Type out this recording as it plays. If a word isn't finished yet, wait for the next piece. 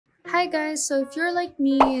Hi guys, so if you're like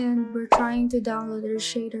me and we're trying to download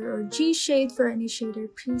RESHADER or GSHADE for any shader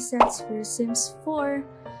presets for Sims 4,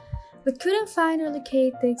 but couldn't find or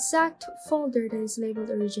locate the exact folder that is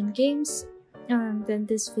labeled Origin Games, then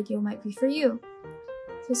this video might be for you.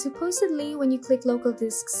 So supposedly, when you click local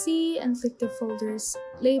disk C and click the folders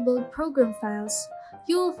labeled Program Files,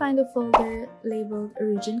 you will find a folder labeled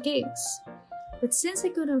Origin Games. But since I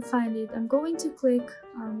couldn't find it, I'm going to click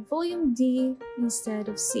volume D instead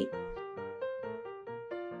of C.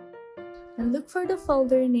 And look for the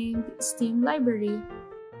folder named Steam Library.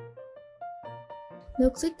 Now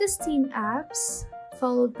click the Steam Apps,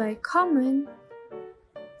 followed by Common,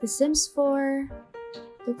 The Sims 4,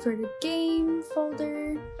 look for the Game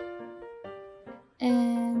folder,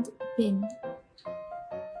 and Bin.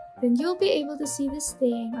 Then you'll be able to see this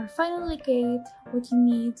thing or finally locate what you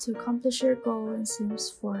need to accomplish your goal in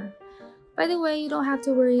Sims 4. By the way, you don't have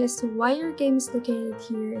to worry as to why your game is located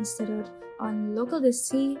here instead of on local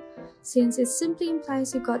disk C, since it simply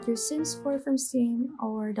implies you got your Sims 4 from Steam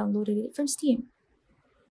or downloaded it from Steam.